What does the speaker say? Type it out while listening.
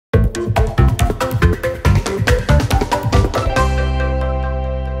Hi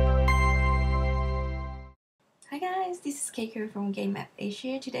guys, this is Keiko from Game App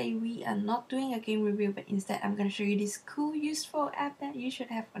Asia. Today we are not doing a game review, but instead I'm going to show you this cool, useful app that you should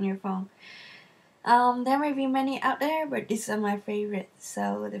have on your phone. There may be many out there, but these are my favorites.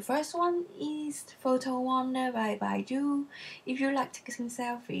 So the first one is PhotoWonder by Baidu. If you like taking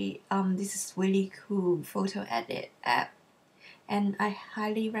selfie, this is really cool photo edit app, and I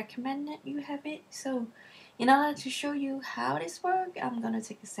highly recommend that you have it. So in order to show you how this works, I'm gonna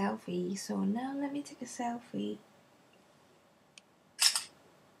take a selfie. So now let me take a selfie.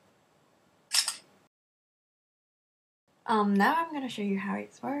 Now I'm gonna show you how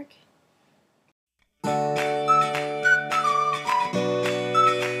it works.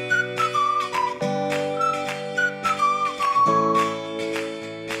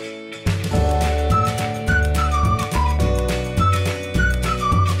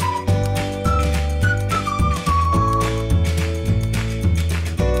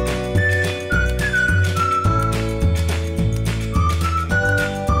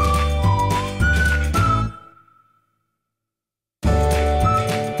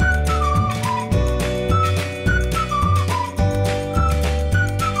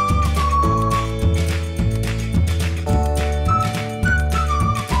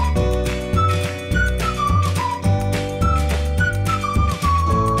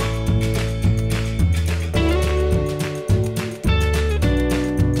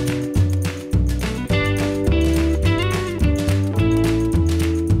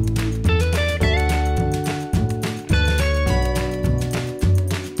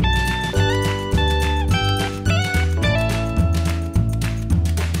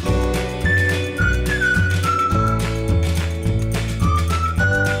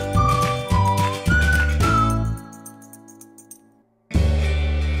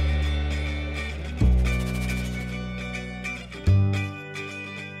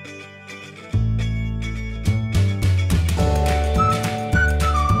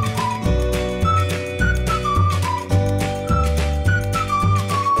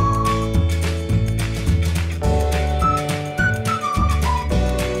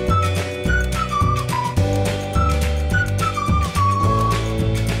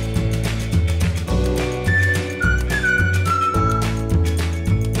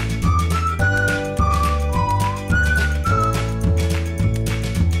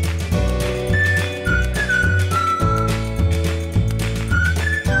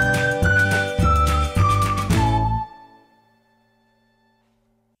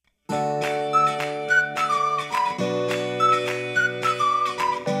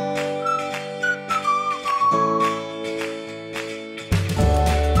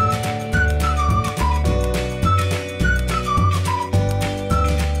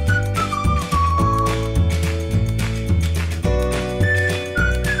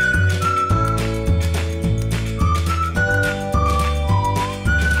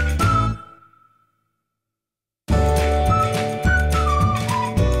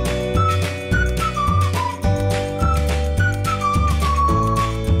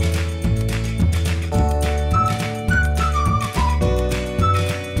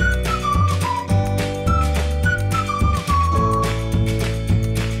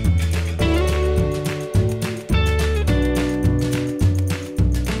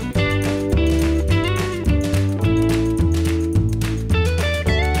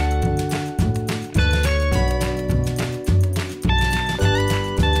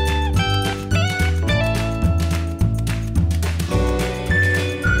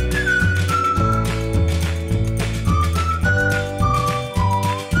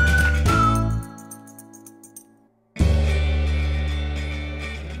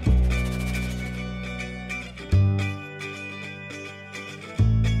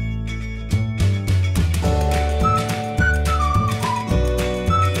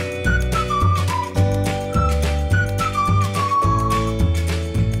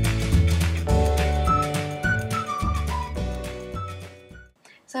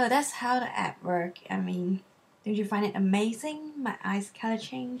 So that's how the app works. I mean, don't you find it amazing? My eyes color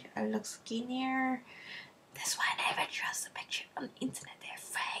change, I look skinnier. That's why I never trust a picture on the internet, they're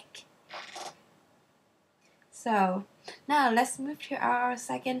fake. So now let's move to our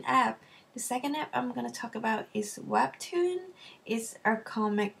second app. The second app I'm gonna talk about is Webtoon. It's a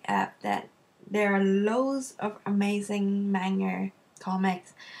comic app that there are loads of amazing manga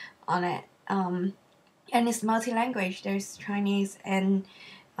comics on it. And it's multi-language. There's Chinese and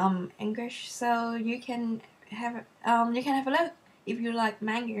English, so you can have a look if you like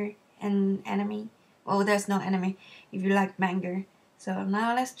manga and anime. Well, there's no anime if you like manga. So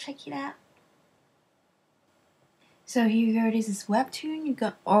now let's check it out. So here you go, this is Webtoon. You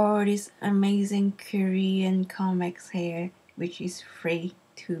got all these amazing Korean comics here, which is free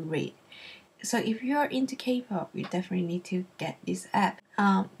to read. So if you're into K-pop, you definitely need to get this app.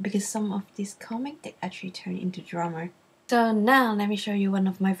 Because some of these comics they actually turn into drama. So now let me show you one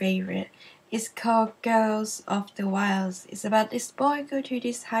of my favorite. It's called Girls of the Wilds. It's about this boy go to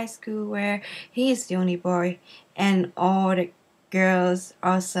this high school where he is the only boy, and all the girls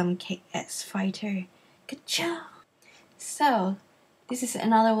are some kick-ass fighter. Good job. So this is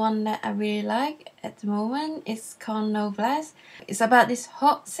another one that I really like at the moment. It's called Noblesse. It's about this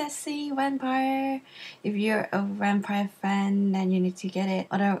hot, sassy vampire. If you're a vampire fan, then you need to get it.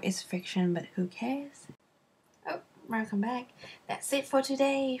 Although it's fiction, but who cares? Oh, welcome back. That's it for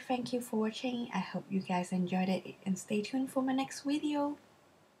today. Thank you for watching. I hope you guys enjoyed it and stay tuned for my next video.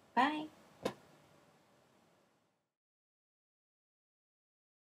 Bye.